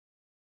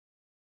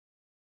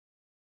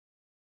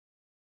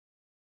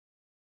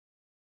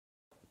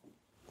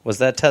Was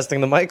that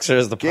testing the mics or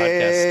is the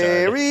podcast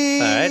started?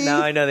 Gary! All right,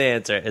 now I know the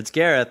answer. It's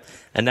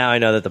Gareth, and now I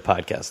know that the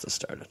podcast has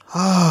started.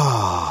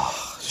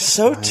 Oh,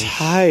 So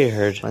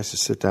tired. nice to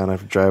sit down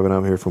after driving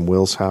up here from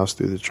Will's house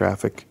through the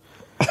traffic.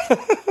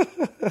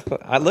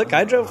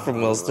 I drove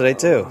from Will's today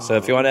too. So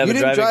if you want to have You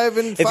didn't drive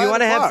in if you 5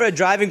 want to have o'clock. a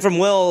driving from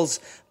Will's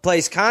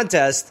place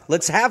contest,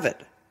 let's have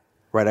it.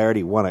 Right, I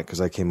already won it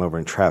because I came over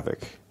in traffic.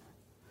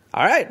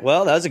 All right.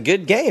 Well, that was a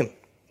good game.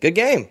 Good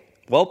game.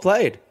 Well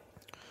played.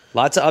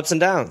 Lots of ups and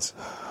downs.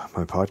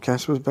 My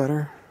podcast was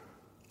better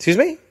Excuse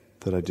me?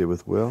 that I did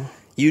with Will.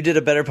 You did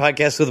a better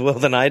podcast with Will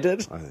than I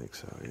did? I think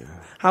so, yeah.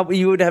 How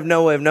you would have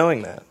no way of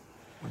knowing that.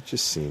 It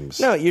just seems...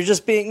 No, you're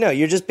just being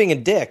a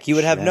dick. You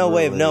would have no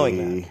way of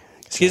knowing that.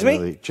 Excuse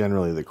me?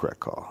 Generally the correct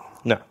call.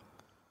 No.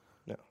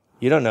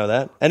 You don't know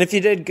that. And if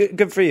you did,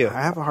 good for you.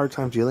 I have a hard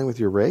time dealing with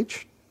your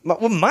rage.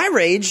 Well, my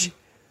rage?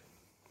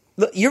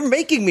 Look, you're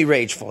making me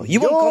rageful.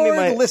 You won't call me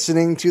my... You're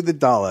listening to The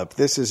Dollop.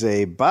 This is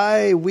a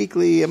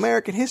bi-weekly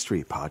American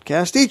history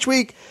podcast. Each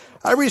week,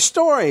 I read a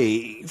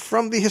story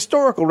from the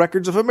historical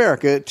records of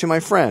America to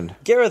my friend.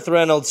 Gareth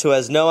Reynolds, who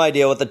has no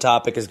idea what the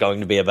topic is going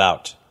to be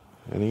about.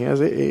 And he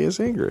has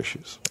anger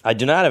issues. I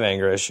do not have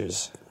anger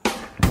issues.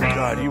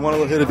 God, you want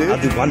to look at a dude?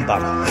 I'll do one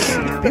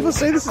bottle. People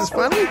say this is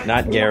funny.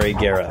 Not Gary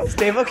Gareth.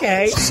 Dave,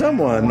 okay.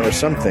 Someone or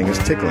something is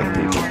tickling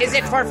people. Is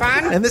it for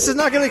fun? And this is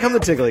not going to become the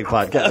tickling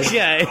podcast.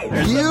 Okay.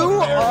 You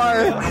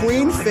are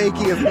Queen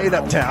Fakey of Made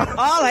Up Town.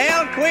 All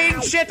hail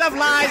Queen Shit of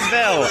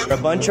Liesville. A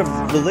bunch of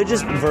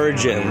religious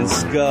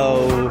virgins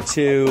go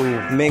to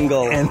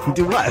mingle And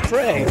do what?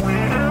 pray.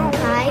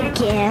 Hi,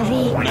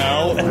 Gary.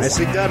 No.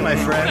 Nicely done, my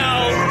friend.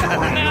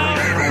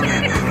 No.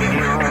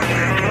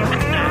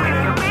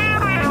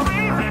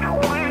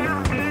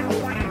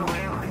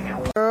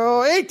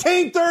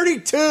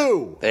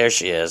 1832. There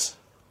she is.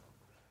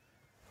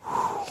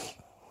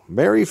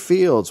 Mary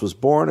Fields was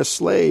born a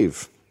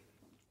slave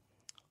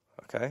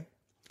Okay.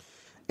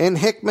 in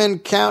Hickman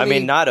County. I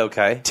mean, not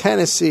okay.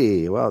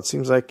 Tennessee. Well, it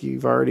seems like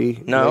you've already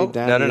laid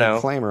down your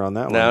disclaimer on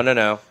that one.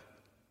 No.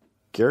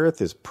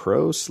 Gareth is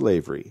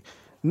pro-slavery.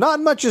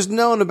 Not much is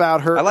known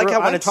about her. I like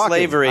how when it's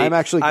slavery, I'm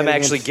actually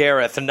getting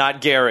Gareth and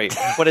not Gary.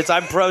 When it's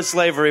I'm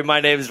pro-slavery,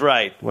 my name's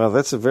right. Well,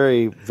 that's a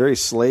very, very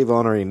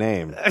slave-ownery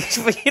name.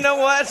 But you know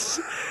what?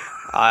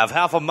 I have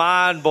half a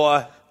mind,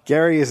 boy.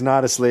 Gary is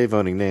not a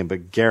slave-owning name,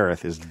 but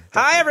Gareth is.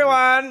 Hi,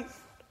 everyone.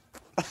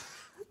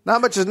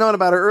 Not much is known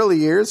about her early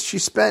years. She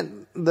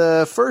spent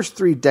the first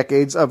 3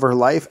 decades of her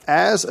life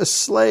as a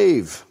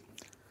slave.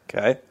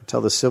 Okay. Until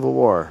the Civil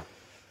War.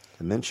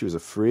 And then she was a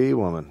free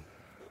woman.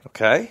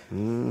 Okay.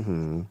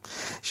 Mm-hmm.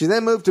 She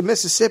then moved to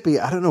Mississippi.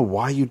 I don't know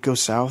why you'd go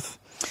south.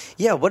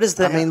 Yeah, what is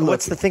the?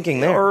 What's the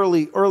thinking there?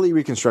 Early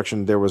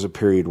Reconstruction, there was a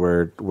period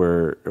where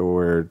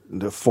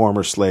the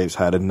former slaves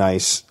had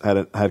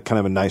had kind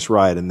of a nice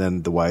ride, and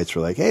then the whites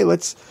were like, "Hey,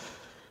 let's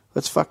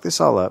fuck this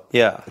all up."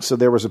 Yeah. So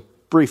there was a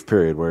brief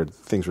period where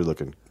things were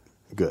looking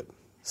good.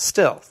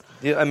 Still,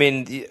 I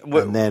mean,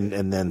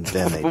 and then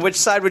they. Which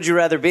side would you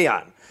rather be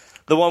on?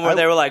 The one where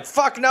they were like,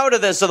 "Fuck no to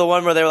this," or the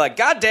one where they were like,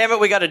 "God damn it,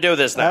 we got to do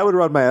this now." I would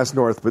run my ass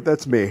north, but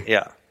that's me.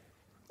 Yeah.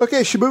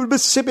 Okay, she moved to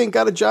Mississippi and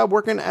got a job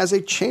working as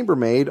a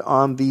chambermaid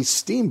on the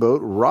steamboat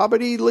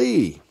Robert E.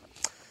 Lee.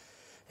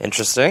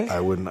 Interesting.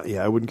 I wouldn't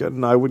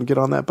get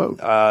on that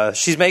boat.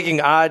 She's making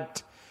odd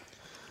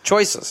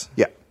choices.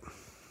 Yeah.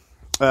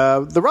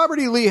 The Robert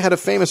E. Lee had a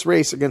famous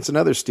race against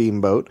another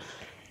steamboat,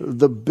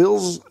 the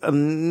Bills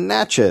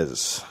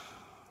Natchez.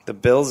 The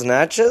Bills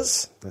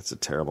Natchez? That's a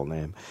terrible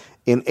name.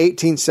 In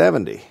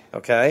 1870.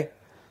 Okay.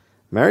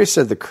 Mary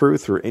said the crew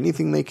threw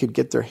anything they could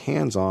get their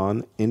hands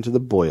on into the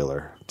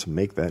boiler to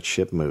make that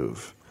ship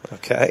move.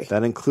 Okay.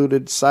 That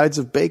included sides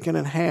of bacon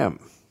and ham.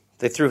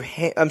 They threw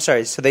I'm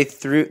sorry, so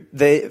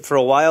for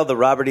a while the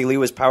Robert E. Lee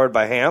was powered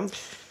by ham?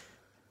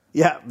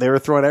 Yeah, they were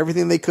throwing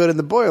everything they could in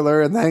the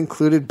boiler, and that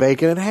included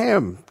bacon and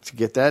ham to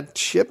get that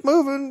ship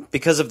moving.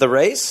 Because of the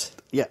race?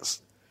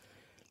 Yes.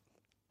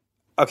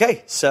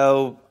 Okay,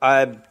 so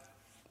ham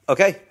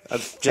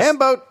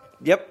boat.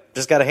 Yep,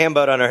 just got a ham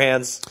boat on her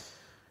hands.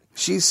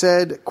 She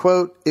said,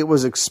 quote, "It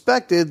was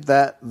expected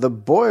that the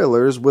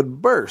boilers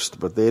would burst,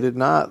 but they did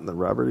not, and the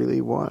Robert E. Lee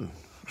won."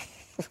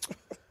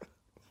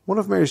 One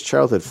of Mary's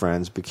childhood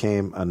friends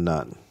became a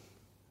nun.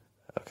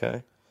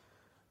 Okay.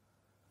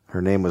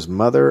 Her name was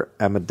Mother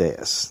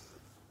Amadeus.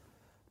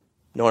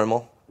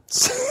 Normal.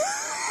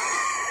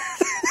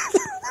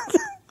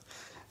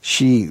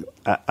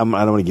 I don't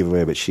want to give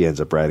away, but she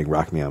ends up writing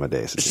Rock Me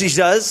Amadeus. She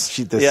does?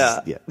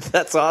 Yeah.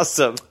 That's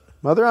awesome.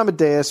 Mother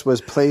Amadeus was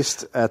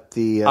placed at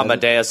the...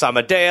 Amadeus,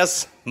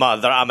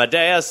 Mother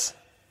Amadeus.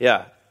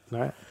 Yeah. All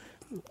right.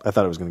 I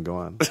thought it was going to go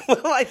on.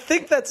 Well, I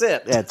think that's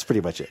it. Yeah, it's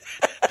pretty much it.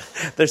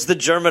 There's the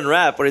German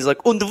rap where he's like...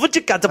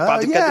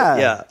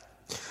 Yeah.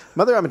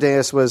 Mother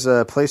Amadeus was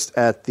placed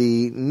at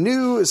the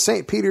new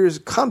St. Peter's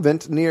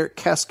Convent near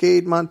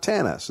Cascade,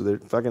 Montana. So they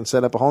fucking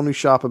set up a whole new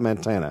shop in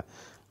Montana,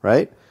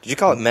 right? Did you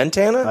call it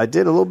Mentana? I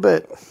did a little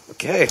bit.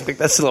 Okay, I think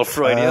that's a little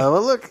Freudian.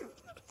 Well, look,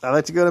 I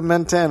like to go to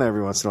Montana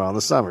every once in a while in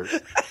the summers.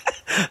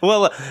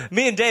 Well,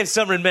 me and Dave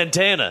summer in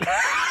Montana.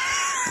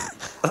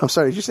 I'm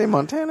sorry, did you say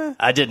Montana?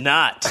 I did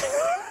not.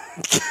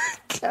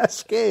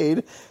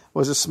 Cascade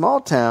was a small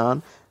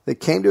town that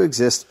came to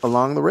exist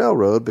along the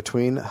railroad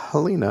between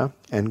Helena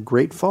and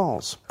Great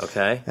Falls.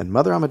 Okay. And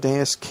Mother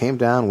Amadeus came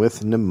down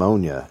with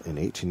pneumonia in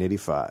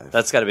 1885.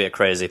 That's got to be a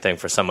crazy thing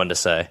for someone to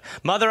say.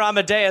 Mother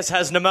Amadeus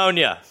has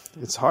pneumonia.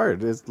 It's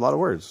hard. It's a lot of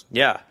words.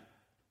 Yeah.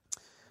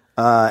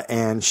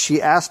 And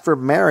she asked for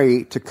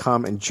Mary to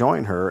come and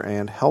join her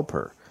and help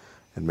her.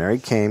 And Mary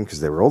came because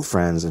they were old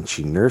friends, and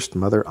she nursed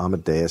Mother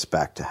Amadeus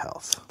back to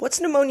health. What's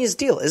pneumonia's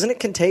deal? Isn't it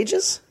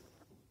contagious?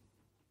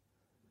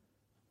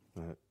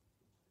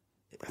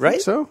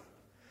 Right? So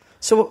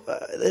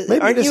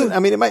maybe it isn't. I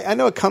mean, it might. I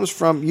know it comes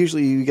from.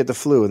 Usually, you get the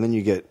flu and then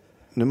you get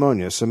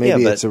pneumonia. So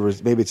maybe it's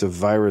a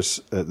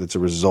virus that's a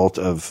result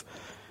of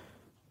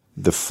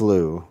the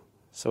flu.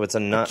 So it's a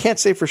I can't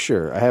say for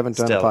sure. I haven't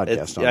done a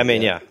podcast on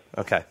it. Yeah.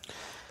 Okay.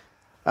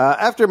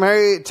 After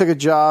Mary took a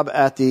job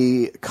at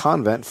the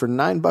convent for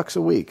 $9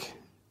 a week.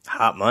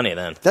 Hot money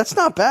then. That's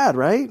not bad,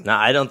 right? No,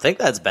 I don't think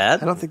that's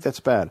bad. I don't think that's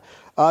bad.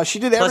 She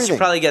did Plus, everything. you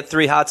probably get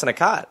 3 hots and a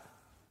cot.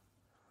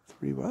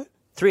 3 what?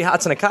 3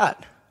 hots and a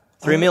cot.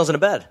 3 meals in a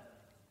bed.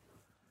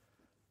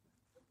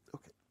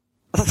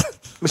 Okay.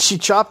 She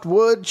chopped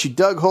wood, she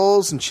dug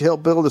holes, and she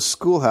helped build a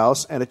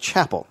schoolhouse and a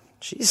chapel.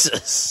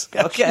 Jesus.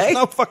 Yeah, Okay. she's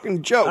no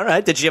fucking joke. All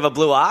right. Did she have a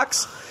blue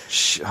ox?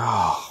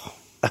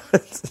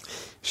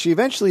 She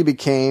eventually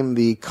became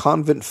the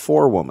convent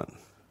forewoman.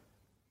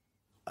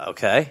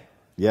 Okay.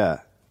 Yeah.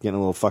 Getting a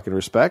little fucking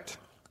respect.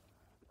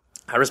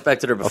 I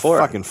respected her before.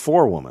 A fucking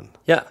forewoman.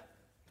 Yeah.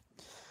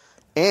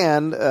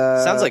 And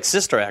sounds like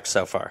Sister Act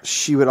so far.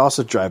 She would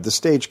also drive the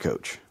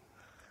stagecoach.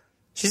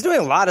 She's doing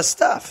a lot of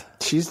stuff.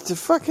 She's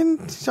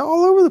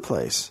all over the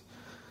place.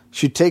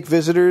 She'd take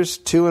visitors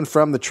to and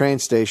from the train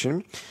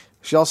station.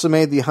 She also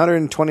made the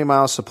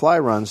 120-mile supply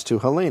runs to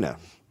Helena.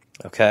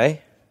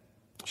 Okay.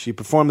 She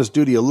performed this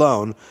duty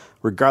alone,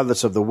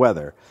 regardless of the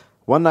weather.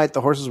 One night,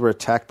 the horses were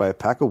attacked by a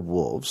pack of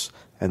wolves,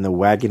 and the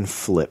wagon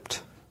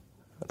flipped.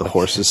 The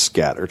horses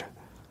scattered.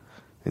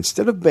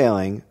 Instead of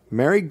bailing,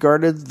 Mary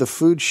guarded the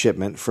food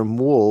shipment from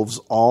wolves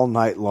all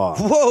night long.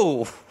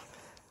 Whoa!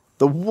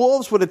 The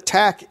wolves would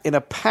attack in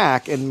a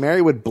pack, and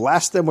Mary would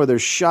blast them with her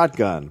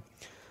shotgun.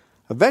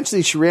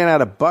 Eventually, she ran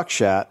out of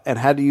buckshot and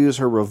had to use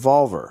her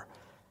revolver.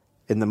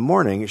 In the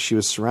morning, she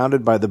was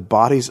surrounded by the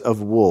bodies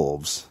of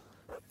wolves.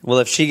 Well,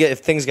 if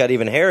things got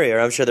even hairier,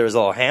 I'm sure there was a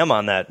little ham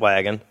on that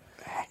wagon.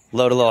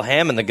 Load a little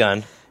ham in the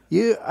gun.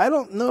 I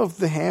don't know if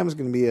the ham's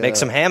going to be... Make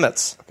some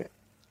hammets. Okay.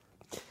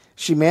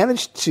 She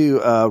managed to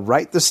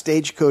write the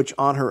stagecoach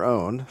on her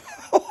own.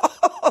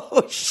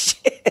 Oh,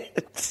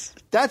 shit.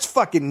 That's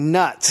fucking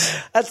nuts.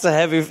 That's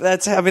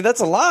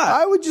a lot.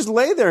 I would just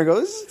lay there and go,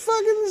 this is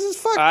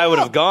fucking I would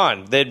have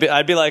gone.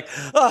 I'd be like,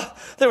 oh,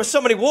 there were so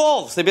many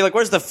wolves. They'd be like,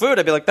 where's the food?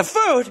 I'd be like, the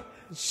food?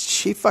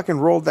 She fucking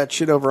rolled that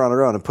shit over on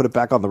her own and put it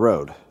back on the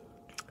road.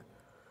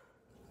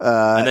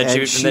 And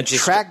then she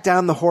tracked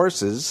down the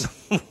horses,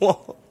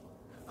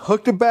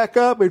 hooked them back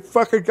up, and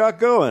fucking got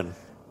going.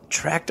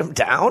 Tracked them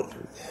down?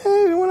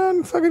 Yeah, he went out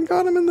and fucking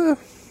got them in the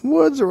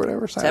woods or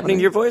whatever. What's happening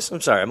to your voice?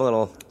 I'm sorry, I'm a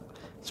little...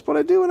 That's what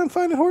I do when I'm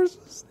finding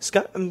horses.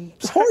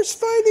 Horse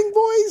finding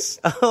voice.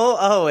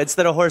 Oh,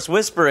 instead of horse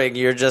whispering,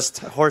 you're just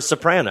horse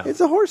soprano. It's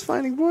a horse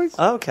finding voice.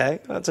 Okay,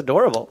 that's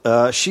adorable.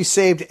 She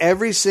saved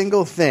every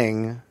single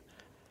thing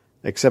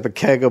except a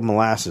keg of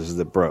molasses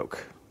that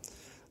broke.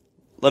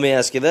 Let me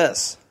ask you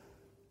this.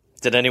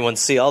 Did anyone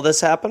see all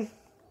this happen?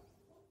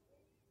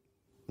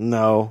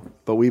 No,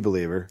 but we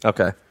believe her.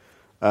 Okay.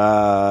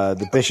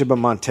 The Bishop of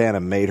Montana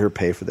made her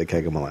pay for the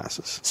keg of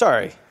molasses.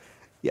 Sorry.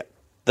 Yeah.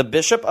 The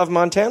Bishop of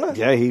Montana?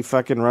 Yeah, he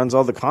fucking runs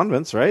all the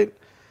convents, right?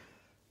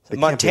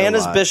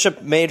 Montana's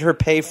bishop made her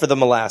pay for the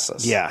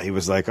molasses. Yeah, he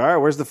was like, all right,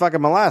 where's the fucking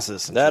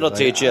molasses? And that'll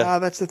teach you.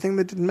 That's the thing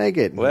that didn't make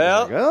it. And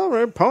well,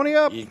 like, pony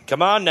up.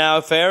 Come on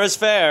now, fair is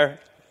fair.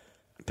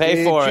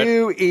 Pay for it. Did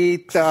you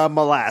eat the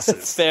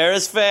molasses? Fair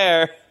is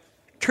fair.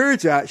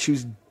 Turns out she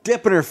was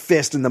dipping her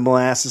fist in the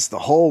molasses the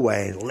whole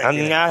way.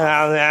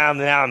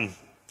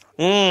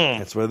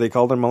 That's why they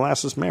called her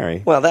Molasses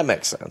Mary. Well, that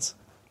makes sense.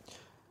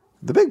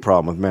 The big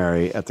problem with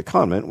Mary at the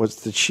convent was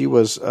that she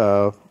was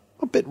a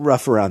bit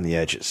rough around the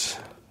edges.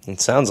 It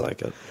sounds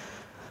like it.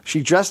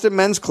 She dressed in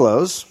men's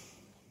clothes.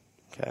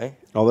 Okay.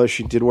 Although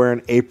she did wear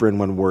an apron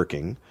when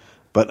working.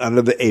 But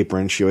under the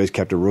apron, she always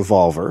kept a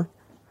revolver.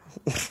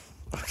 Okay.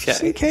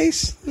 Just in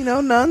case,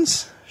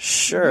 nuns.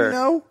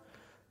 Sure.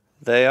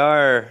 They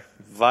are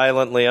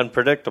violently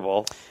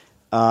unpredictable.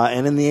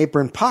 And in the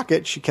apron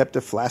pocket, she kept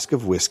a flask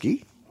of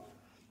whiskey.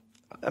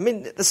 I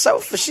mean, she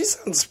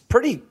sounds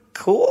pretty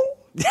cool.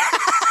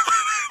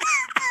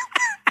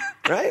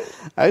 Right?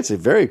 I'd say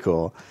very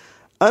cool.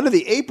 Under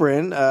the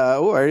apron, I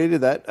already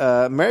did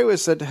that. Mary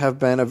was said to have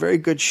been a very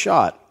good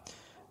shot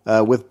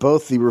with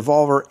both the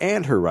revolver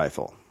and her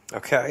rifle.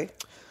 Okay.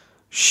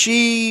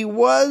 She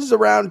was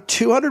around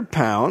 200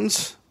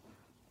 pounds,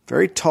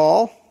 very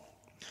tall.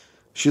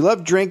 She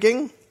loved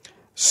drinking,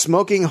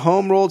 smoking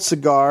home-rolled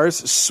cigars,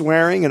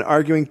 swearing, and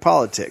arguing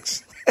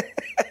politics.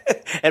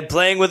 And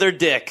playing with her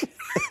dick.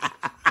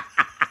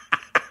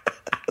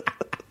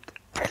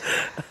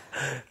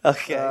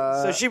 Okay.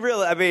 So she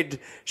really, I mean,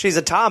 she's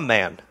a Tom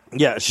man.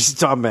 Yeah, she's a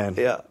Tom man.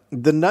 Yeah.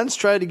 The nuns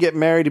tried to get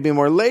Mary to be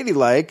more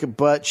ladylike,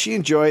 but she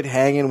enjoyed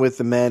hanging with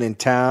the men in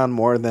town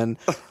more than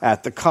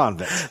at the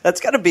convent.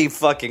 That's got to be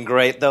fucking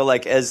great, though.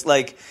 Like, I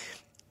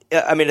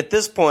mean, at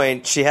this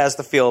point, she has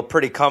to feel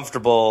pretty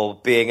comfortable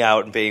being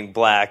out and being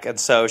black, and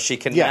so she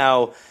can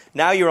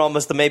now you're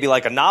almost maybe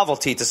like a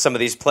novelty to some of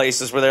these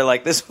places where they're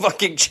like, this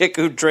fucking chick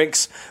who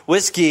drinks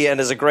whiskey and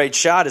is a great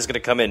shot is going to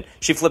come in.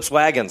 She flips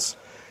wagons.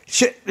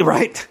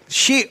 Right.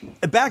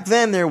 Back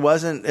then there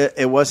wasn't.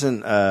 There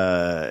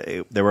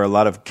were a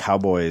lot of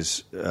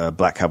cowboys,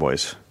 black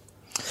cowboys.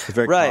 It's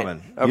very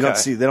common. Okay. You don't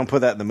see. They don't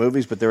put that in the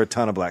movies, but there were a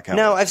ton of black cowboys.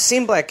 No, I've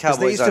seen black cowboys.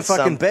 They used to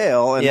fucking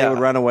bail, and Yeah. they would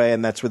run away,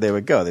 and that's where they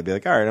would go. They'd be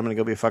like, "All right, I'm going to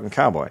go be a fucking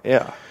cowboy."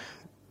 Yeah.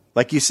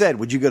 Like you said,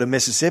 would you go to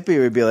Mississippi,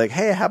 or would be like,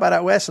 "Hey, how about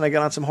out west?" And I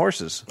get on some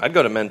horses. I'd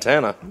go to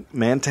Montana.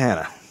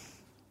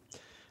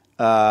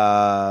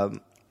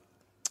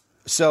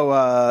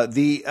 So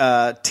the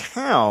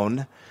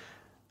town,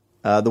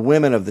 the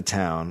women of the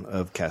town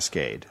of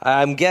Cascade.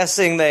 I'm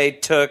guessing they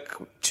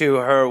took to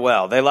her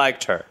well. They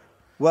liked her.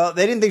 Well,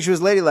 they didn't think she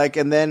was ladylike,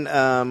 and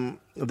then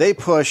they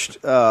pushed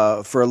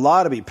for a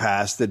law to be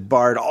passed that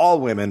barred all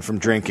women from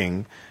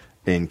drinking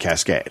in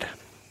Cascade.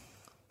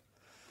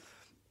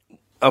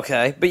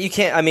 Okay, but you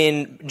can't, I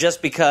mean,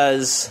 just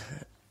because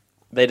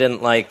they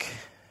didn't like...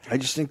 I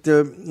just think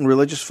the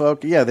religious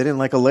folk, they didn't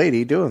like a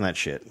lady doing that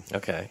shit.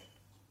 Okay.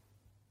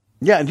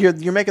 Yeah, and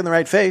you're making the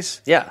right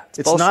face. Yeah.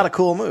 It's bullshit. not a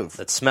cool move.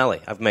 It's smelly.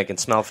 I'm making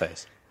smell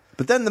face.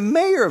 But then the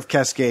mayor of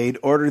Cascade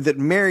ordered that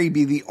Mary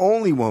be the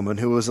only woman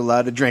who was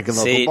allowed to drink in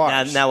local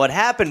bars. Now what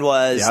happened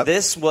was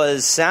this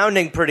was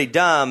sounding pretty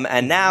dumb,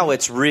 and now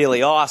it's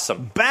really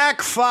awesome.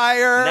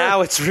 Backfire!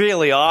 Now it's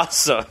really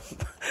awesome.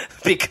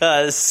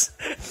 Because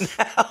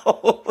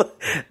now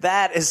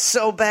that is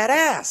so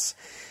badass.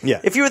 Yeah.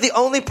 If you were the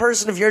only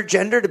person of your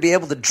gender to be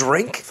able to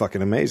drink.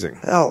 Fucking amazing.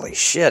 Holy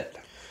shit.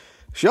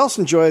 She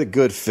also enjoyed a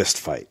good fist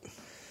fight.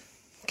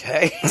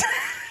 Okay.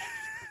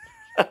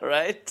 All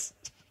right.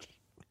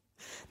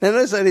 Now,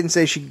 notice I didn't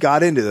say she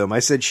got into them. I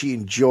said she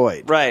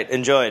enjoyed. Right,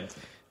 enjoyed.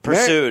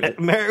 Pursued.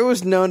 Mary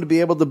was known to be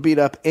able to beat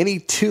up any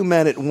two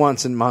men at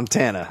once in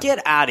Montana. Get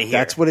out of here.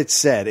 That's what it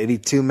said, any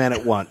two men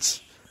at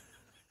once.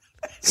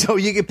 So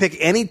you could pick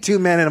any two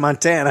men in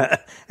Montana,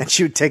 and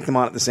she would take them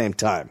on at the same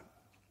time.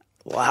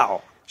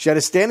 Wow. She had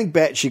a standing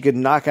bet she could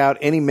knock out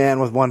any man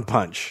with one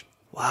punch.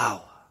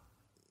 Wow.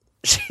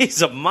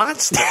 She's a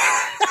monster.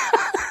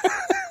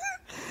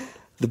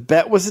 The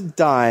bet was a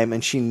dime,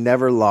 and she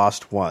never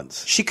lost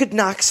once. She could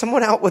knock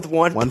someone out with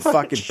one punch.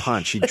 Fucking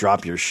punch. She'd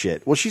drop your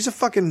shit. Well, she's a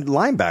fucking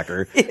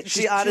linebacker.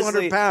 She's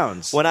honestly, 200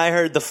 pounds. When I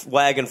heard the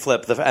wagon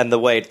flip and the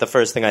weight, the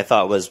first thing I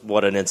thought was,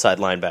 what an inside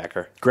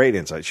linebacker. Great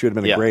insight. She would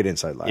have been a great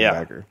inside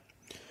linebacker.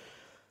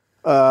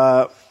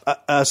 Yeah.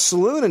 A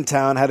saloon in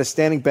town had a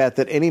standing bet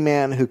that any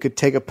man who could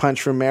take a punch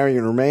from Mary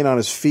and remain on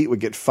his feet would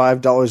get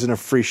 $5 and a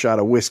free shot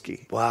of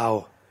whiskey.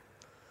 Wow.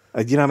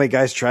 You know how many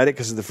guys tried it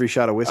because of the free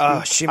shot of whiskey?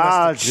 Oh, she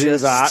must have do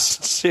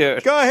that.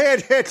 Dude. Go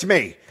ahead, hit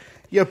me,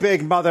 you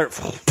big mother.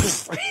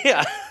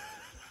 Yeah.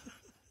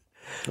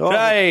 Oh,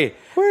 Hey.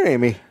 where,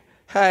 Amy?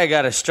 I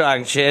got a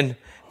strong chin.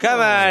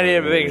 Come on,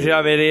 you big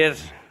dumb idiot.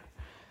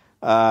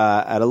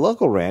 At a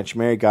local ranch,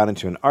 Mary got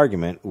into an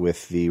argument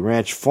with the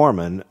ranch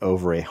foreman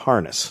over a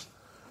harness.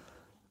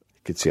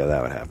 You could see how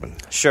that would happen.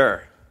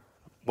 Sure.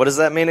 What does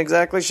that mean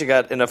exactly? She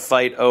got in a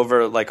fight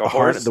over like a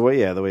horse? The way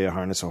you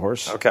harness a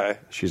horse. Okay.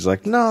 She's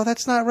like, no,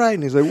 that's not right.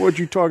 And he's like, what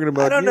you talking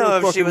about? I don't You're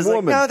know a if she was fucking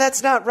woman. like, no,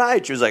 that's not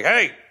right. She was like,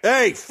 hey,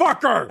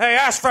 fucker. hey,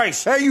 ass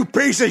face. Hey, you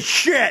piece of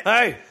shit.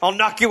 Hey, I'll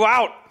knock you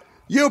out.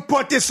 You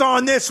put this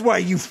on this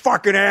way, you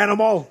fucking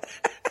animal.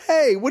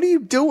 Hey, what are you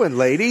doing,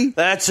 lady?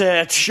 That's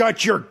it.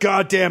 Shut your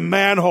goddamn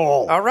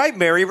manhole. All right,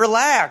 Mary,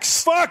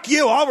 relax. Fuck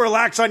you. I'll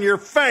relax on your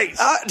face.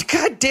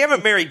 God damn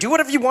it, Mary. Do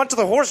whatever you want to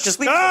the horse. Just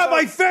leave it alone.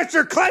 My fists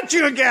are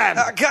clenching again.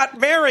 God,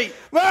 Mary.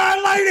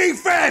 Lady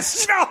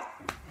fists. No.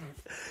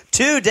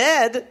 2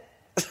 dead.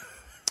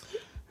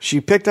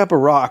 She picked up a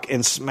rock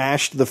and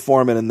smashed the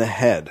foreman in the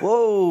head.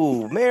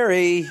 Whoa,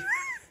 Mary.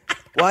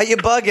 Why you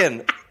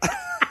bugging?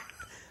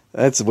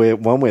 That's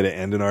one way to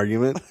end an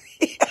argument.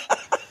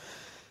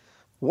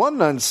 One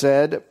nun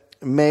said,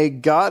 may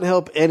God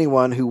help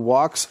anyone who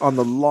walks on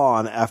the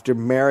lawn after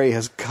Mary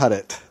has cut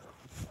it.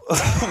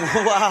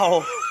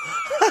 Wow.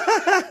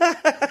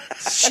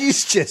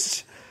 She's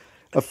just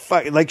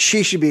like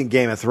she should be in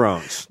Game of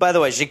Thrones. By the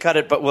way, she cut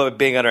it but with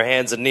being on her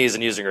hands and knees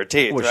and using her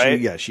teeth,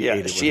 right? She ate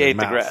it with She her ate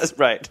the mouth. grass,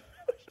 right.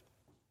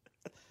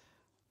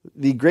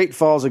 The Great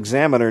Falls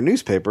Examiner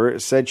newspaper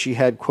said she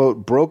had,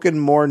 quote, broken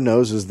more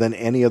noses than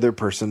any other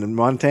person in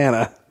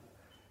Montana.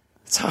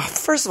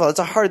 First of all, it's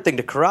a hard thing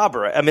to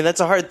corroborate. I mean, that's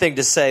a hard thing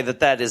to say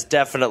that is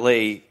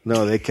definitely...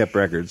 No, they kept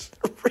records.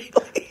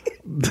 Really?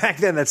 Back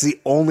then, that's the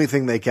only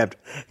thing they kept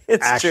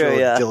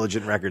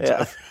diligent records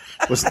of.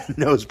 Was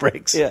nose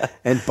breaks. Yeah.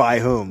 And by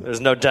whom?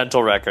 There's no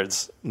dental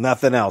records.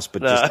 Nothing else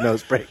but just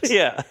nose breaks.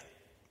 Yeah.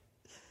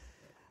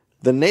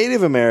 The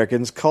Native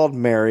Americans called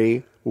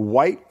Mary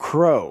White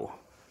Crow.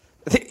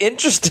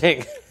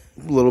 Interesting.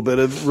 little bit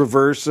of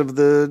reverse of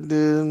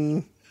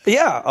the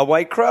Yeah, a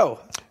white crow.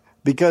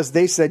 because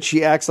they said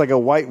she acts like a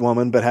white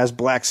woman but has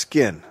black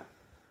skin.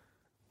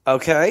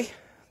 Okay.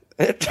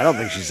 I don't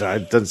think she's.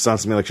 It doesn't sound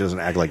to me like she doesn't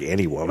act like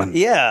any woman.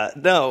 Yeah,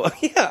 no,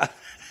 yeah.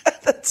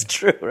 That's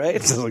true, right?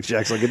 It sounds like she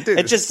acts like a dude.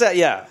 It just said,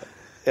 yeah.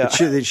 It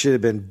should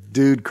have been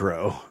Dude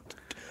Crow.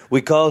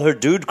 We call her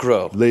Dude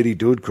Crow. Lady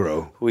Dude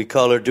Crow. We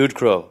call her Dude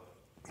Crow.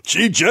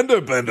 She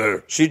gender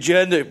bender.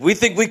 We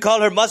think we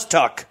call her Must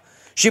Tuck.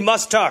 She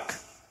must tuck.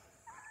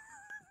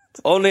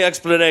 Only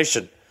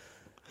explanation.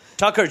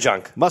 Tuck her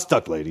junk. Must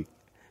tuck lady.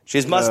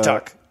 She's must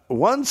tuck.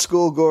 One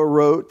schoolgirl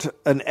wrote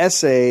an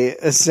essay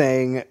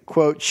saying,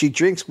 quote, she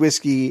drinks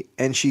whiskey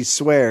and she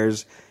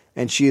swears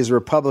and she is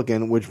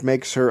Republican, which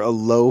makes her a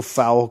low,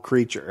 foul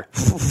creature.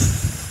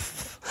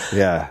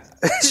 Yeah.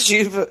 This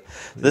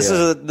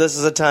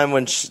is a time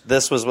when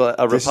this was a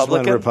Republican. This is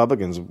when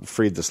Republicans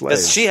freed the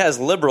slaves. She has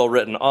liberal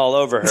written all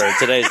over her in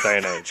today's day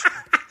and age.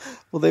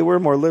 Well, they were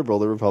more liberal,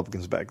 the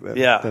Republicans back then,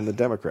 than the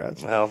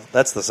Democrats. Well,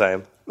 that's the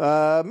same.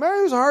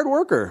 Mary was a hard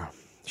worker.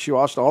 She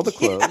washed all the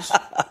clothes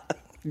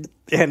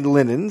and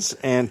linens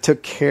and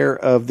took care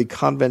of the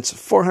convent's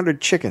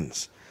 400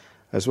 chickens,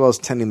 as well as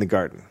tending the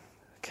garden.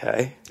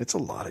 Okay. It's a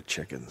lot of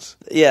chickens.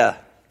 Yeah.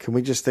 Can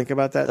we just think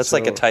about that? That's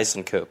like a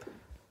Tyson coop.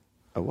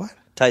 A what?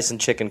 Tyson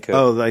chicken coop.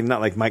 Oh,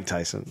 not like Mike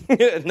Tyson.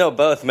 No,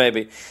 both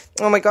maybe.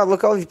 Oh my God!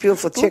 Look all these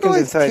beautiful chickens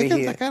inside of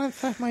here. I got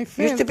inside my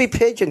face. Used to be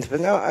pigeons,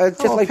 but now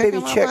just like baby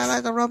chicks. I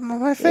like to rub them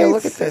on my face. Yeah,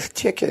 look at this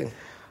chicken.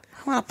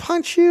 I want to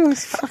punch you.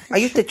 I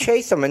used to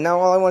chase them, and now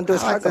all I want to do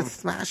is hug them.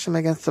 Smash them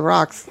against the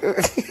rocks.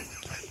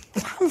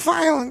 I'm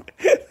violent.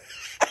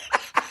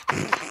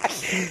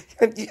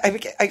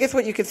 I guess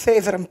what you could say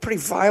is that I'm pretty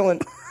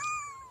violent.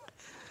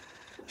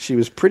 She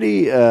was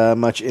pretty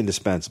much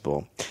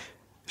indispensable.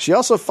 She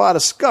also fought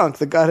a skunk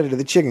that got into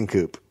the chicken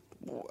coop.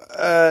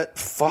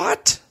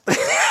 Fought?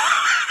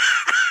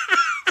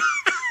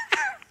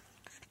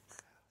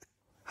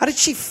 How did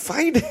she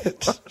fight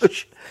it?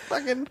 She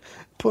fucking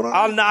put on.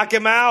 I'll knock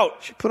him out.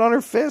 She put on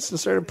her fist and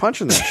started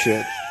punching that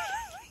shit.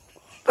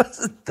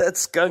 That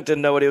skunk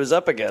didn't know what he was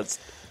up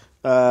against.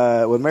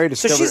 When Mary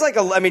discovered, So she's like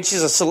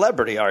she's a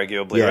celebrity,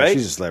 arguably, yeah, right?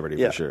 she's a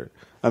celebrity for sure.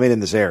 I mean, in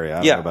this area,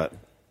 I don't know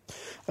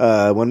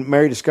about. When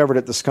Mary discovered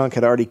it, the skunk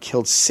had already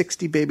killed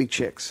 60 baby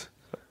chicks.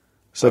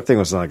 So that thing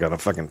was like on a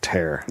fucking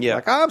tear. Yeah.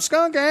 Like, I'm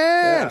skunking!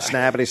 Yeah.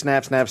 Snappity,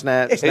 snap, snap,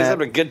 snap, He's snap.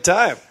 having a good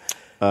time.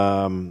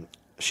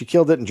 She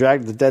killed it and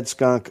dragged the dead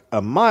skunk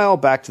a mile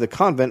back to the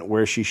convent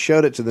where she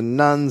showed it to the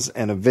nuns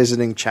and a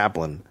visiting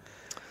chaplain.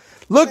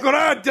 Look what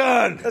I've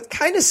done! That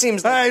kind of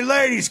seems... Hey,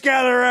 ladies,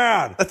 gather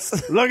around.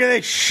 Look at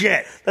this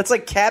shit. That's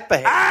like cat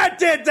behavior. I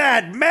did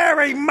that!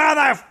 Mary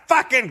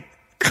motherfucking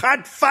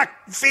cunt fuck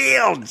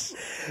Fields!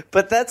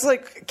 But that's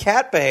like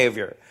cat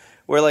behavior.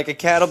 Where like a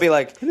cat will be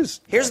like,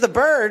 here's the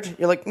bird.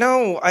 You're like,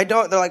 no, I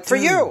don't. They're like, for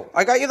you.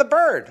 I got you the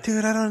bird.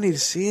 Dude, I don't need to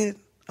see it.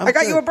 I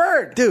got you a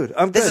bird. Dude,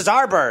 I'm good. This is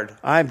our bird.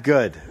 I'm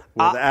good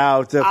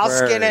without the bird. I'll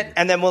skin it,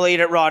 and then we'll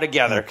eat it raw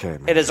together. Okay,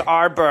 man. It is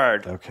our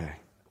bird. Okay.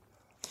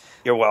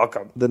 You're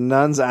welcome. The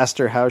nuns asked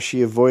her how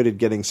she avoided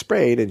getting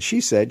sprayed, and she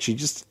said she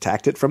just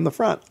attacked it from the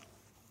front.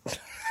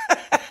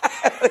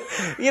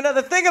 You know,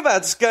 the thing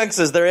about skunks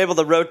is they're able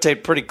to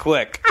rotate pretty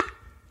quick.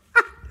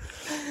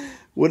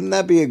 Wouldn't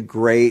that be a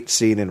great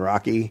scene in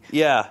Rocky?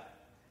 Yeah.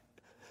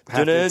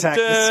 Have to attack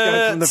the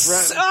skunk from the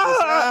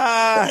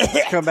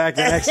front. Come back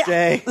the next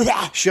day.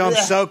 Show him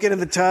soaking in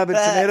the tub in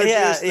tomato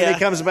juice. Then he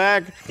comes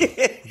back. And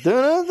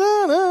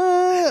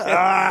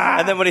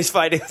then when he's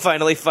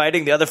finally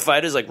fighting, the other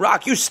fighter's like,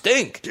 Rock, you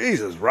stink.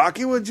 Jesus,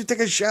 Rocky, why don't you take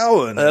a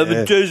shower in I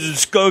haven't tasted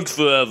skunk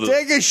forever.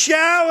 Take a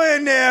shower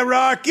in there,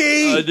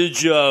 Rocky. I did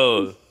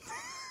shower.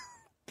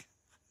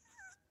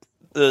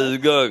 There's a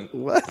skunk.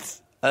 What?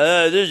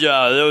 I did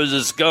shower. There was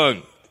a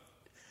skunk.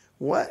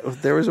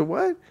 What? There was a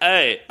what?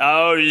 Hey, I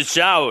already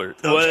showered.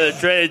 Okay. One of the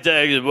train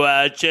taxis where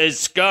I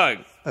chased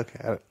skunk.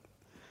 Okay.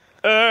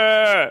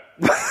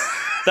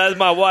 That's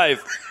my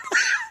wife.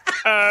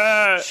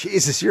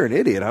 Jesus, you're an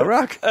idiot, huh,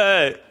 Rock?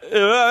 Hey.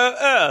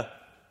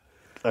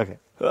 Okay.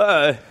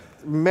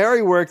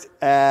 Mary worked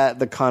at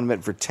the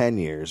convent for 10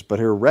 years, but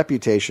her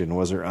reputation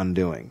was her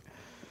undoing.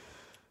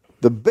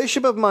 The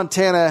Bishop of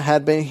Montana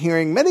had been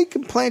hearing many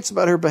complaints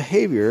about her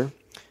behavior,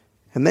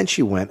 and then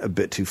she went a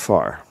bit too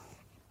far.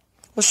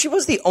 Well, she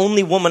was the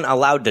only woman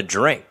allowed to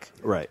drink.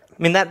 Right.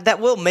 I mean, that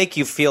will make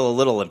you feel a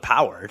little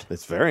empowered.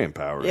 It's very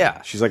empowering.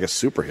 Yeah. She's like a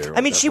superhero.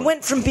 I mean, she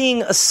went from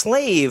being a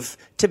slave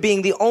to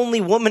being the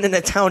only woman in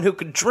a town who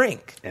could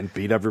drink. And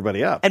beat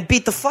everybody up. And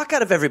beat the fuck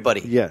out of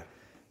everybody. Yeah.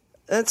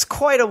 That's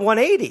quite a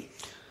 180.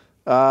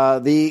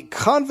 The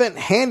convent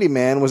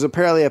handyman was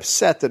apparently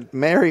upset that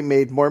Mary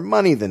made more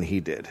money than he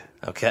did.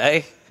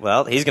 Okay.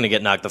 Well, he's going to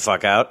get knocked the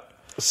fuck out.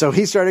 So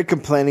he started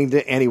complaining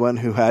to anyone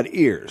who had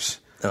ears.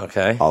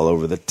 Okay. All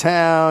over the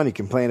town. He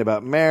complained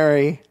about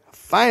Mary.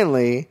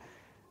 Finally,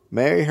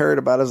 Mary heard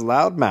about his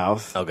loud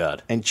mouth. Oh,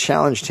 God. And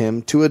challenged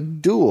him to a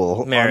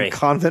duel on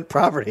convent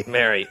property.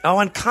 Mary. Oh,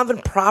 on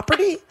convent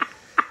property?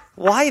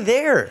 Why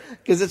there?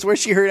 Because that's where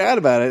she heard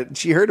about it.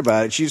 She heard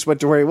about it. She just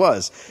went to where he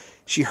was.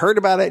 She heard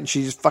about it and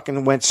she just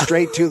fucking went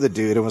straight to the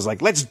dude and was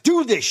like, let's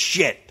do this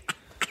shit.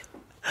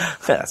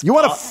 You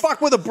want to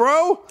fuck with a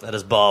bro? That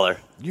is baller.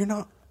 You're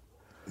not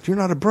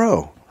a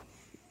bro.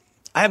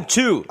 I am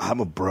too. I'm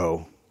a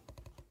bro.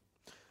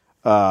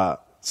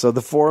 So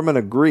the foreman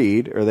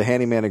agreed, or the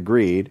handyman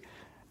agreed,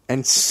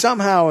 and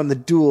somehow in the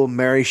duel,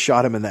 Mary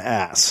shot him in the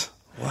ass.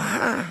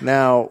 What?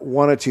 Now,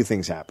 one of two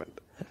things happened.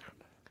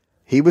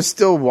 He was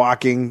still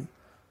walking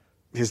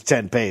his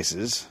 10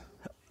 paces,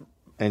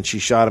 and she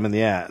shot him in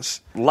the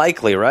ass.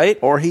 Likely, right?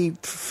 Or he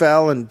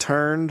fell and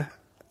turned.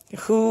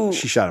 Who?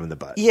 She shot him in the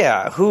butt.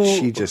 Yeah, who?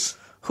 She just...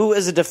 Who,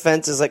 as a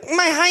defense, is like,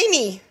 my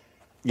hiney?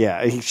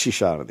 Yeah, she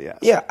shot him in the ass.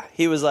 Yeah,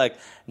 he was like,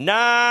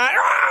 nah,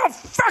 oh,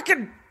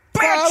 fucking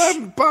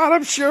bitch!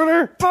 Bottom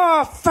shooter!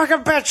 Oh,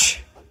 fucking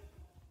bitch!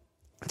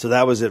 So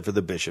that was it for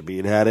the bishop. He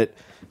had it.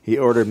 He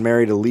ordered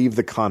Mary to leave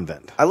the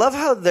convent. I love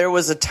how there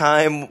was a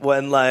time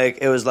when, like,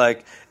 it was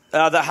like,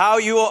 how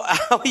you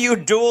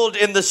dueled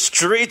in the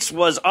streets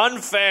was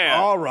unfair.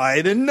 All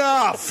right,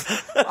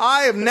 enough.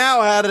 I have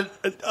now had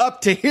it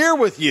up to here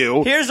with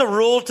you. Here's a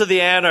rule to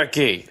the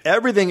anarchy.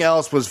 Everything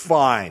else was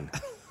fine.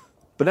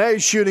 But now you're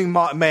shooting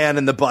man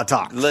in the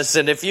buttocks.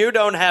 Listen, if you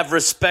don't have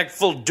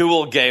respectful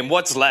duel game,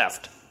 what's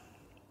left?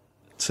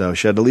 So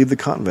she had to leave the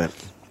convent.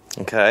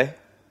 Okay.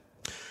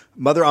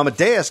 Mother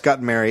Amadeus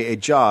got Mary a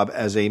job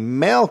as a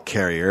mail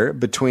carrier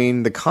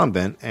between the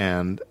convent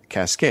and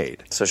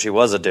Cascade. So she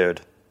was a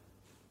dude.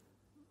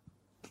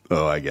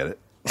 Oh, I get it.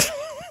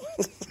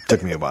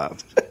 Took me a while.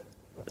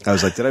 I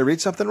was like, did I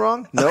read something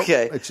wrong? No, nope,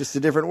 okay. It's just a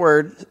different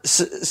word.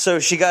 So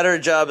she got her a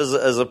job as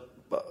a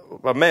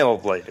mail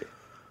lady.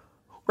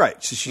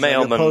 Right. So she's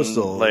mailman like a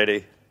postal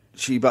lady.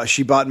 She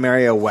bought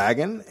Mary a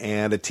wagon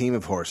and a team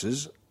of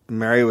horses.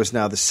 Mary was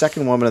now the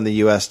second woman in the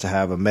U.S. to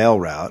have a mail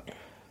route.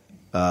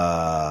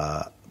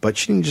 But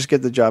she didn't just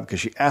get the job because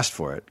she asked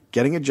for it.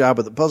 Getting a job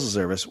with the Postal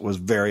Service was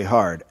very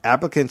hard.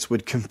 Applicants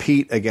would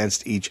compete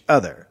against each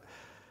other.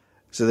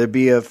 So there'd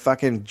be a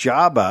fucking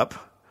job up,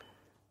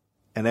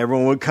 and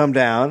everyone would come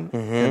down,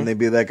 and they'd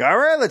be like, all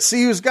right, let's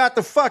see who's got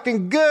the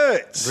fucking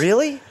goods.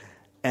 Really?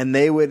 And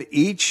they would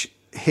each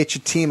hitch a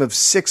team of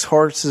 6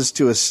 horses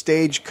to a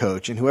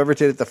stagecoach, and whoever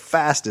did it the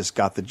fastest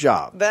got the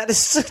job. That is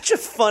such a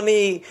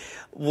funny...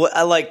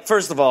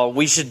 first of all,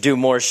 we should do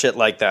more shit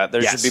like that.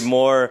 There should be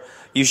more...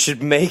 You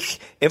should make...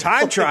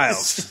 Time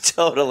trials.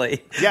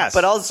 Totally. Yes.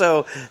 But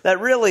also, that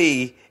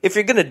really... If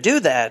you're going to do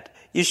that...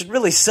 You should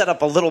really set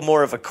up a little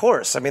more of a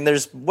course. I mean,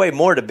 there's way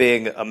more to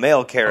being a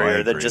mail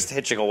carrier than just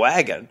hitching a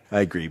wagon.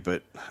 I agree,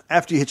 but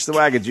after you hitch the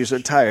wagons, you're so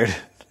tired.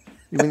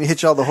 When you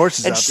hitch all the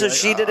horses and up, so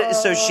she did it.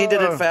 So she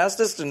did it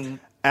fastest, and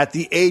at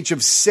the age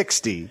of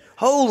 60,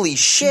 holy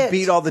shit, she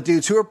beat all the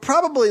dudes who are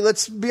probably,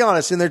 let's be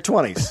honest, in their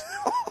 20s.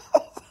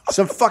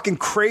 Some fucking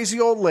crazy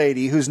old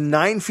lady who's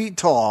 9 feet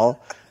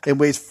tall and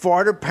weighs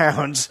 400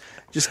 pounds.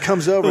 Just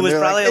comes over and they're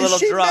probably like, a little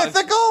is she drunk.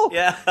 Mythical?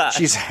 Yeah.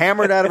 She's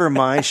hammered out of her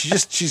mind.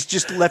 She's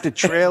just left a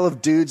trail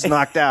of dudes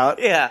knocked out.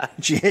 Yeah.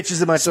 She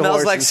hitches a bunch of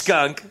horses. Smells like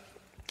skunk.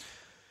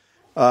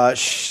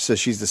 So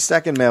she's the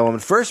second male woman.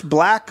 First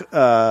black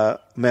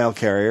mail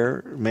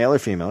carrier, male or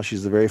female.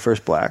 She's the very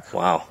first black.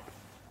 Wow.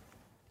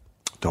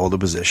 To hold a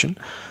position.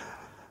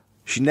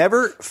 She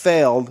never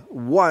failed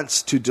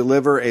once to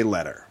deliver a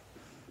letter.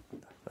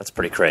 That's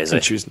pretty crazy.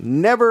 And she was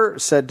never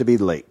said to be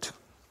late.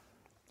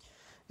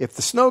 If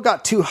the snow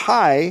got too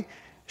high,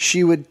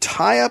 she would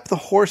tie up the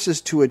horses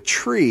to a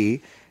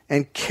tree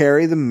and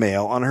carry the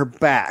mail on her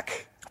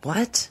back.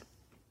 What?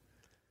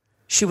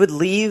 She would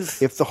leave...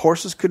 If the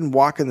horses couldn't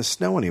walk in the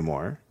snow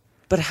anymore.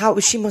 But how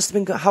she must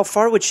have been... How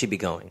far would she be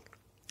going?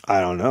 I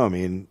don't know. I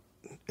mean,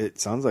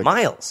 it sounds like...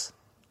 Miles.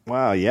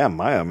 Wow, yeah,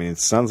 mile. I mean, it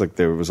sounds like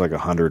there was like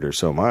 100 or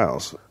so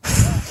miles.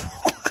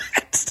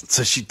 What?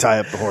 So she'd tie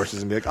up the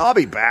horses and be like, I'll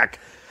be back.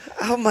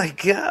 Oh, my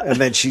God. And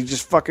then she'd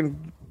just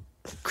fucking...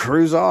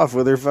 cruise off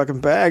with her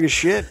fucking bag of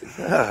shit.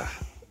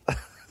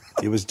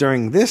 It was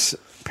during this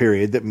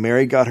period that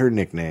Mary got her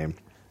nickname,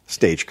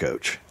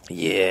 Stagecoach.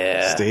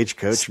 Yeah.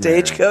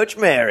 Stagecoach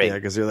Mary. Yeah,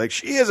 because they're like,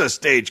 she is a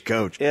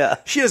stagecoach. Yeah.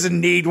 She doesn't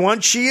need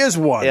one. She is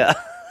one. Yeah.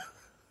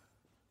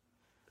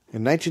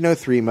 In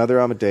 1903,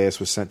 Mother Amadeus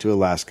was sent to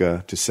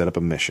Alaska to set up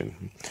a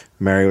mission.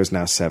 Mary was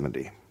now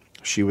 70.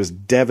 She was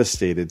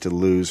devastated to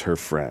lose her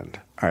friend.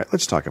 All right,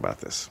 let's talk about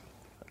this.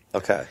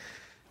 Okay.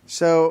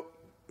 So...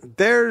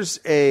 there's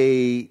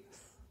a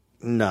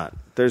nun.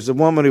 There's a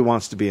woman who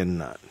wants to be a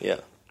nun.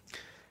 Yeah.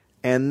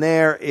 And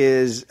there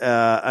is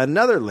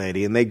another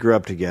lady, and they grew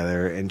up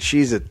together, and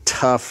she's a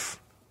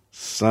tough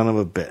son of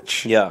a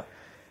bitch. Yeah.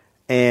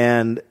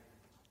 And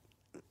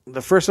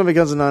the first one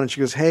becomes a nun, and she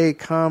goes, hey,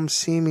 come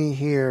see me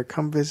here.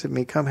 Come visit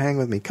me. Come hang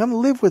with me. Come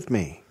live with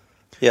me.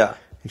 Yeah.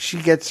 And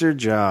she gets her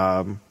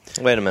job.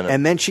 Wait a minute.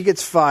 And then she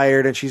gets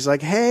fired, and she's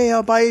like, hey,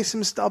 I'll buy you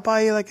some stuff. I'll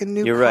buy you like a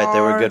new car. You're right. They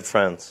were good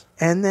friends.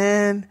 And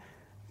then...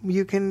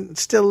 you can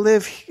still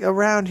live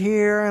around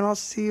here, and I'll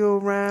see you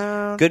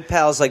around. Good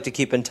pals like to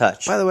keep in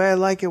touch. By the way, I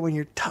like it when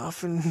you're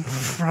tough and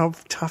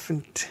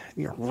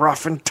you're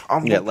rough and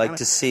tumble. Yeah, like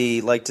to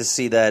see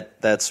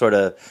that sort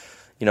of,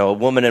 a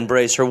woman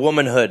embrace her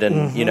womanhood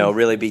and,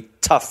 really be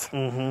tough,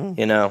 And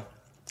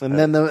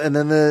then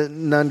the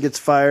nun gets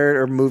fired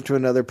or moved to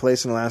another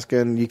place in Alaska,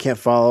 and you can't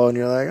follow, and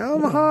you're like, oh,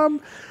 my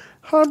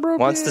heartbroken.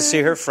 Wants to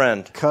see her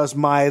friend. Because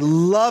my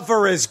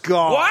lover is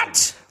gone.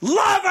 What?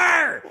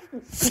 Lover!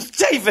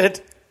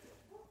 David!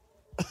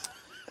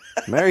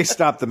 Mary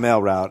stopped the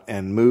mail route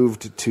and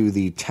moved to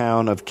the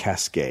town of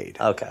Cascade.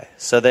 Okay,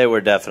 so they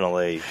were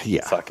definitely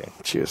fucking.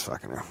 She was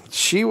fucking her.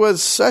 She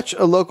was such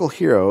a local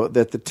hero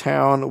that the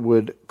town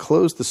would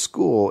close the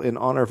school in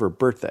honor of her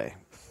birthday.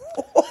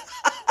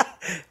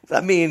 I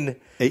mean,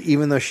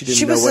 even though she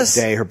didn't know what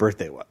day her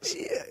birthday was.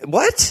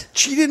 What?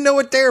 She didn't know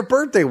what day her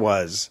birthday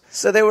was.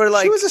 So they were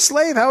like... She was a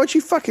slave. How would she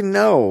fucking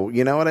know?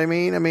 You know what I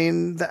mean? I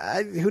mean,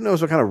 who knows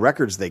what kind of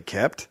records they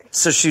kept?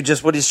 So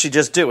what did she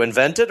just do?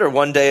 Invent it? Or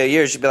one day a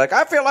year she'd be like,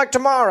 I feel like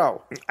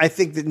tomorrow? I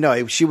think that,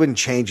 no, she wouldn't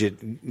change it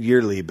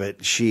yearly, but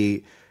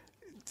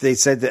they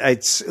said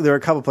that there were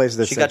a couple places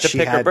that she said got to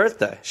pick her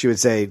birthday. She would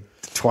say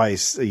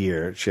twice a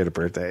year she had a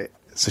birthday.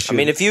 So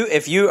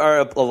if you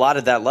are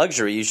allotted that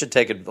luxury, you should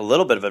take a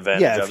little bit of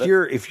advantage of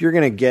it. If you're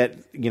going to get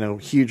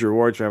huge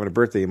rewards for having a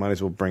birthday, you might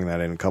as well bring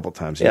that in a couple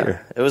times a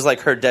year. It was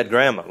like her dead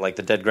grandma, like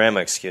the dead grandma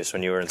excuse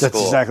when you were in school.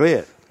 That's exactly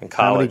it. In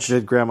college, how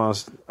many dead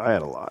grandmas? I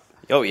had a lot.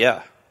 Oh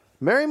yeah.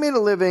 Mary made a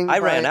living. I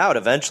ran out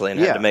eventually and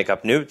had to make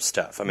up new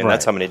stuff. I mean,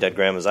 that's how many dead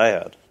grandmas I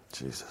had.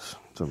 Jesus,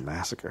 it's a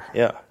massacre.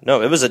 Yeah,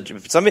 no, it was a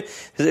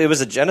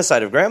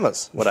genocide of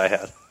grandmas. What I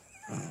had.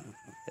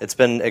 It's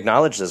been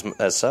acknowledged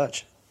as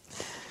such.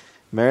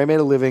 Mary made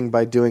a living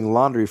by doing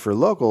laundry for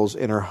locals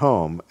in her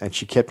home, and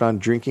she kept on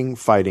drinking,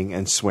 fighting,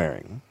 and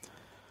swearing.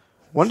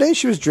 One day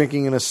she was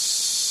drinking in a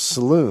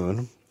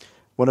saloon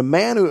when a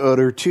man who owed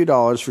her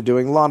 $2 for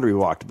doing laundry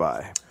walked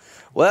by.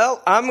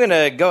 Well, I'm going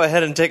to go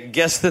ahead and take a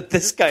guess that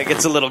this guy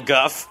gets a little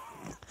guff.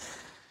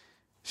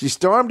 She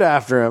stormed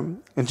after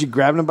him, and she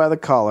grabbed him by the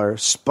collar,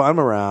 spun him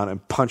around,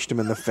 and punched him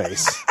in the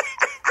face.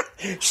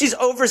 She's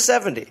over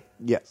 70.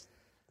 Yes.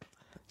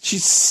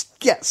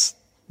 Yes.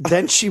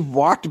 Then she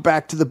walked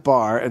back to the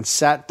bar and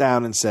sat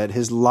down and said,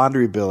 his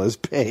laundry bill is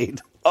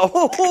paid.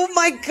 Oh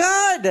my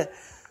God.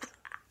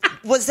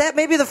 Was that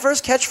maybe the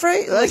first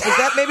catchphrase? Like, was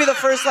that maybe the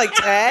first,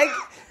 tag?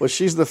 Well,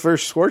 she's the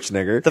first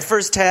Schwarzenegger. The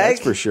first tag?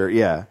 That's for sure,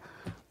 yeah.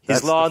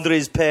 His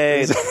laundry's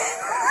paid.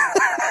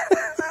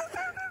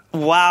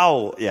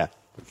 Wow. Yeah.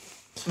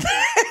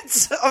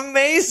 That's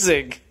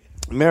amazing.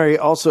 Mary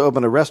also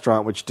opened a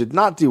restaurant which did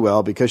not do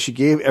well because she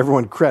gave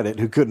everyone credit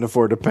who couldn't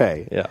afford to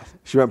pay. Yeah.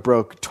 She went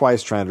broke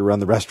twice trying to run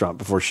the restaurant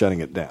before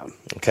shutting it down.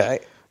 Okay.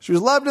 She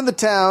was loved in the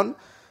town.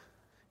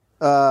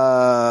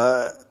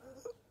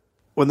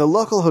 When the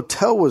local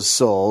hotel was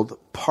sold,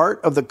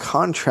 part of the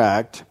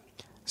contract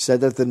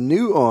said that the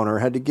new owner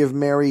had to give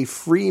Mary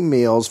free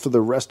meals for the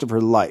rest of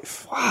her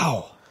life.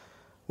 Wow.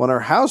 When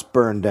her house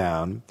burned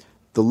down,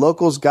 the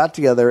locals got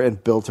together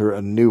and built her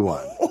a new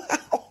one.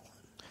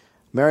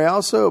 Mary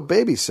also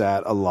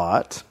babysat a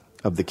lot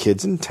of the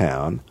kids in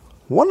town.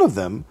 One of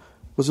them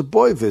was a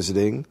boy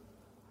visiting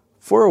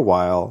for a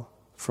while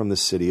from the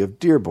city of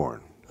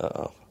Dearborn.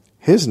 Uh-oh.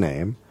 His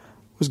name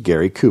was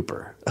Gary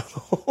Cooper.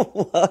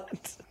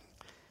 What?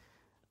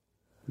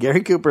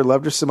 Gary Cooper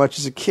loved her so much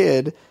as a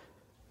kid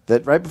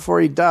that right before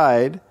he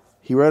died,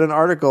 he wrote an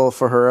article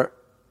for her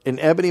in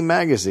Ebony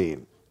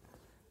magazine.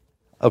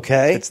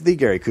 Okay. It's the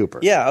Gary Cooper.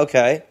 Yeah,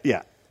 okay.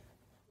 Yeah.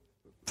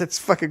 That's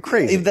fucking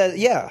crazy.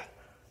 Yeah.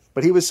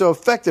 But he was so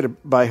affected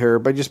by her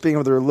by just being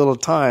with her a little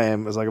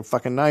time as like a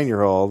fucking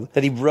 9-year-old.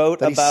 That he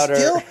wrote about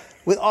her.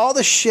 With all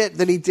the shit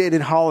that he did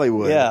in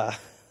Hollywood. Yeah.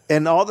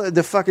 And all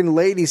the fucking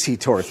ladies he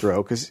tore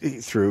through because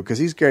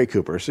he's Gary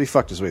Cooper. So he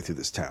fucked his way through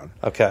this town.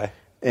 Okay.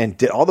 And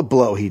did all the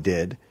blow he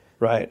did.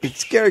 Right.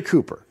 It's Gary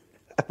Cooper.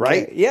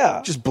 Right? Okay,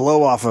 yeah. Just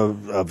blow off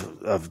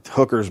of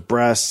hookers'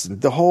 breasts. And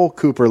the whole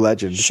Cooper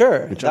legend.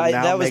 Sure.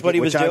 That was what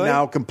he was doing? I'm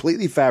now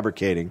completely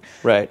fabricating.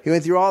 Right. He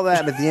went through all that,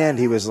 and at the end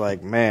he was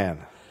like, man,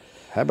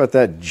 how about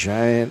that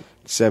giant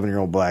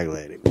 7-year-old black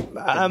lady?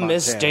 I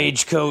miss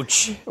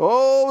Stagecoach.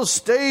 Oh,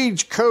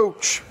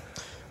 Stagecoach.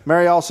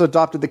 Mary also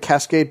adopted the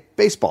Cascade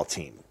baseball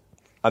team.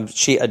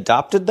 She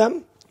adopted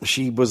them?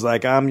 She was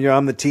like, I'm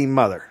the team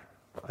mother.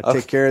 I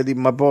take care of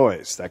my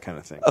boys, that kind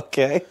of thing.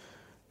 Okay.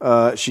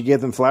 She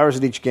gave them flowers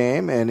at each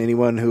game, and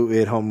anyone who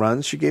hit home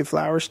runs, she gave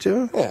flowers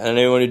to. Yeah, and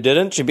anyone who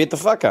didn't, she beat the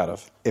fuck out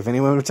of. If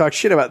anyone would talk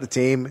shit about the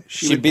team,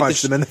 she would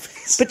punch them in the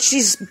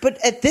face. But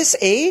at this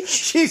age,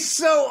 she's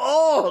so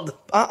old.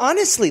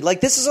 Honestly,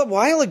 this is a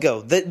while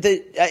ago.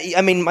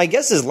 I mean, my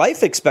guess is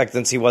life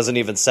expectancy wasn't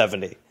even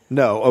 70.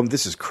 No,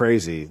 this is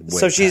crazy.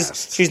 So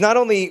she's not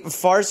only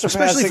far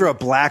surpassing, especially for a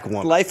black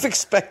woman, life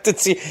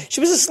expectancy. She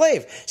was a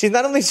slave. She's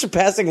not only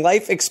surpassing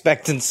life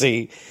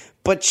expectancy,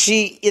 but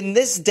in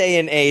this day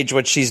and age,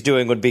 what she's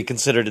doing would be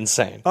considered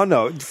insane. Oh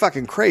no,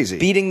 fucking crazy!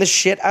 Beating the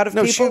shit out of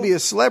people. No, she'd be a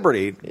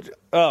celebrity.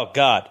 Oh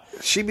God,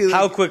 she'd be.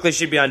 How quickly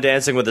she'd be on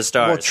Dancing with the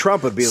Stars? Well,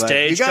 Trump would be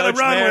like, "You got to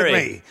run Mary.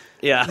 with me.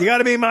 Yeah, you got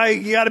to be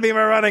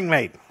my running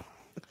mate."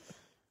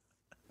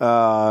 In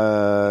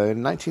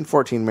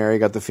 1914, Mary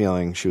got the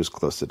feeling she was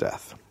close to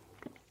death.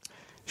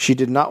 She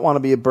did not want to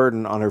be a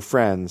burden on her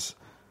friends,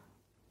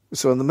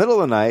 So in the middle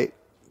of the night,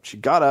 she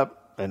got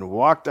up and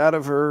walked out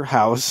of her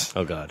house.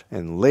 Oh, God.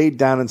 And laid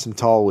down in some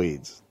tall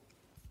weeds.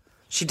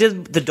 She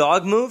did the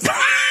dog move?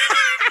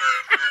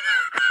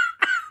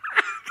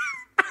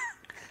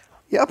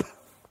 Yep.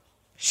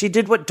 She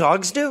did what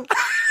dogs do?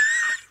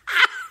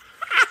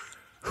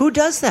 Who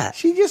does that?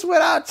 She just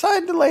went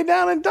outside to lay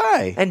down and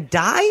die. And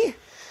die?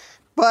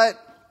 But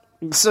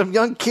some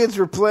young kids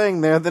were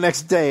playing there the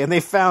next day, and they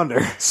found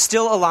her.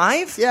 Still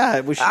alive? Yeah.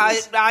 It was,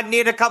 I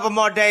need a couple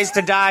more days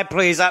to die,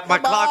 please. My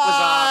clock was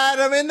off.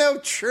 I'm in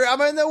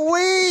the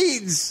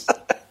weeds.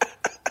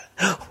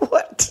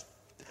 What?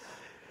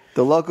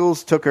 The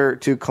locals took her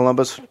to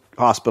Columbus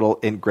Hospital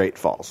in Great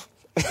Falls.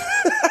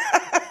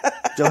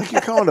 They're like,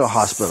 you're going to a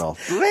hospital.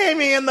 Lay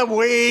me in the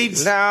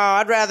weeds. No,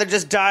 I'd rather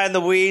just die in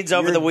the weeds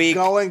over the week.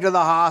 Going to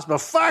the hospital.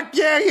 Fuck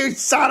you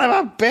son of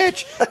a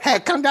bitch. Hey,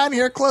 come down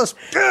here close.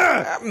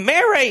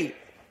 Mary!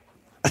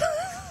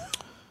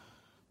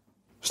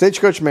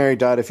 Stagecoach Mary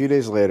died a few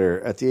days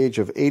later at the age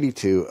of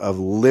 82 of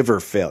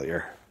liver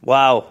failure.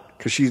 Wow.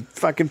 Because she's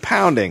fucking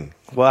pounding.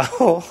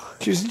 Wow.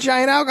 She's a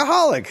giant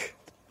alcoholic.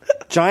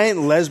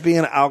 Giant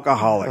lesbian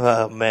alcoholic.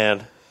 Oh,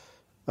 man.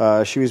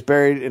 She was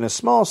buried in a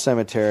small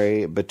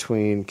cemetery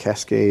between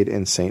Cascade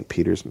and St.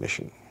 Peter's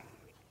Mission.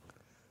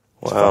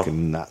 It's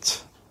fucking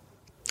nuts.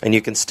 And you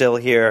can still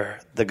hear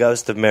the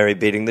ghost of Mary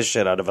beating the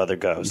shit out of other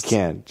ghosts. You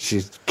can.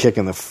 She's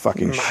kicking the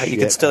fucking shit. You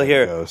can still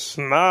hear, ghosts.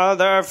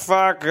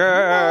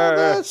 Motherfucker.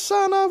 Mother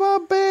son of a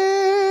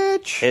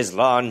bitch. His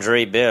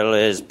laundry bill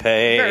is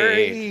paid.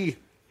 Hey.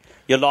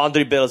 Your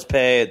laundry bill is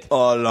paid.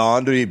 A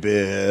laundry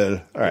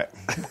bill. All right.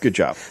 Good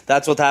job.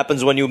 That's what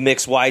happens when you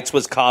mix whites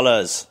with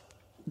colors.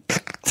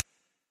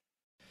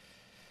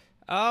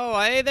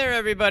 Oh, hey there,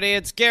 everybody.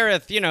 It's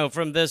Gareth,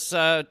 from this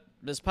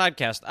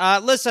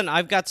podcast. Listen,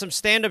 I've got some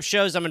stand-up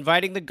shows I'm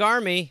inviting the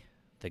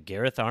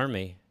Gareth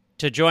Army,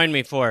 to join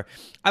me for.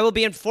 I will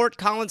be in Fort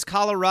Collins,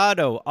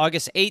 Colorado,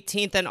 August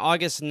 18th and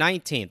August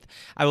 19th.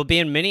 I will be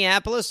in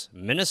Minneapolis,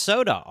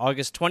 Minnesota,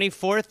 August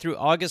 24th through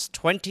August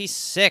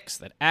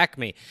 26th at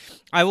Acme.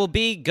 I will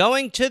be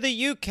going to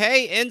the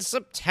UK in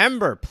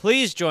September.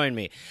 Please join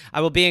me.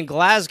 I will be in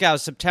Glasgow,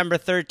 September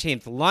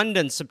 13th,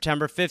 London,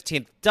 September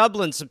 15th,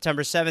 Dublin,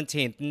 September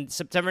 17th, and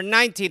September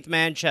 19th,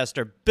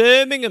 Manchester,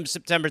 Birmingham,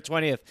 September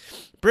 20th,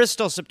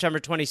 Bristol, September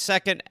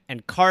 22nd,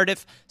 and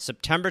Cardiff,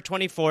 September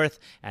 24th.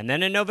 And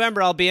then in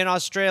November, I'll be in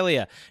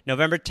Australia.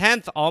 November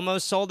 10th,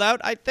 almost sold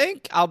out, I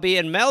think. I'll be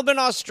in Melbourne,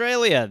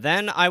 Australia.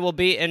 Then I will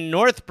be in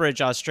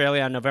Northbridge,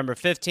 Australia on November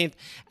 15th.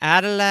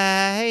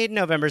 Adelaide,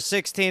 November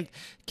 16th.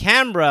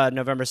 Canberra,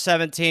 November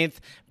 17th.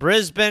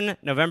 Brisbane,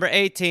 November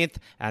 18th.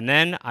 And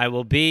then I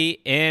will be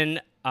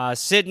in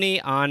Sydney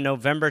on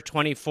November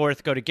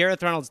 24th. Go to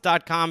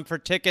GarethReynolds.com for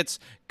tickets.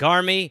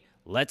 Garmy,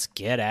 let's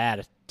get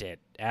at it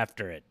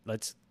after it.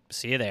 Let's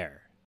see you there.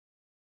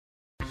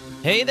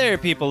 Hey there,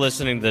 people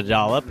listening to The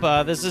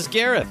Dollop. This is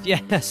Gareth.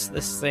 Yes,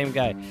 this same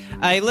guy.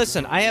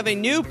 I have a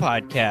new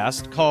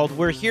podcast called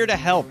We're Here to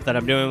Help that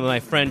I'm doing with my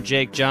friend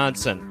Jake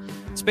Johnson.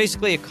 It's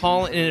basically a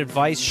call-in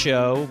advice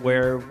show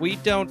where we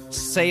don't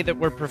say that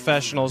we're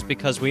professionals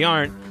because we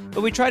aren't,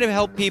 but we try to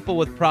help people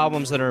with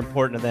problems that are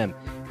important to them.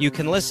 You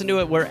can listen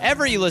to it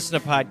wherever you listen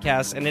to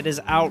podcasts, and it is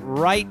out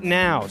right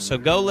now. So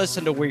go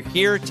listen to We're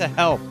Here to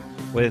Help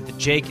with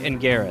Jake and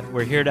Gareth.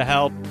 We're Here to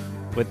Help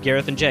with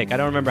Gareth and Jake. I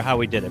don't remember how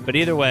we did it, but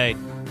either way,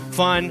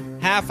 fun,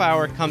 half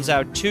hour, comes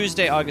out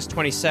Tuesday, August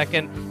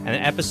 22nd, and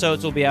the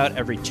episodes will be out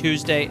every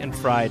Tuesday and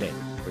Friday.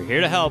 We're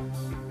Here to Help.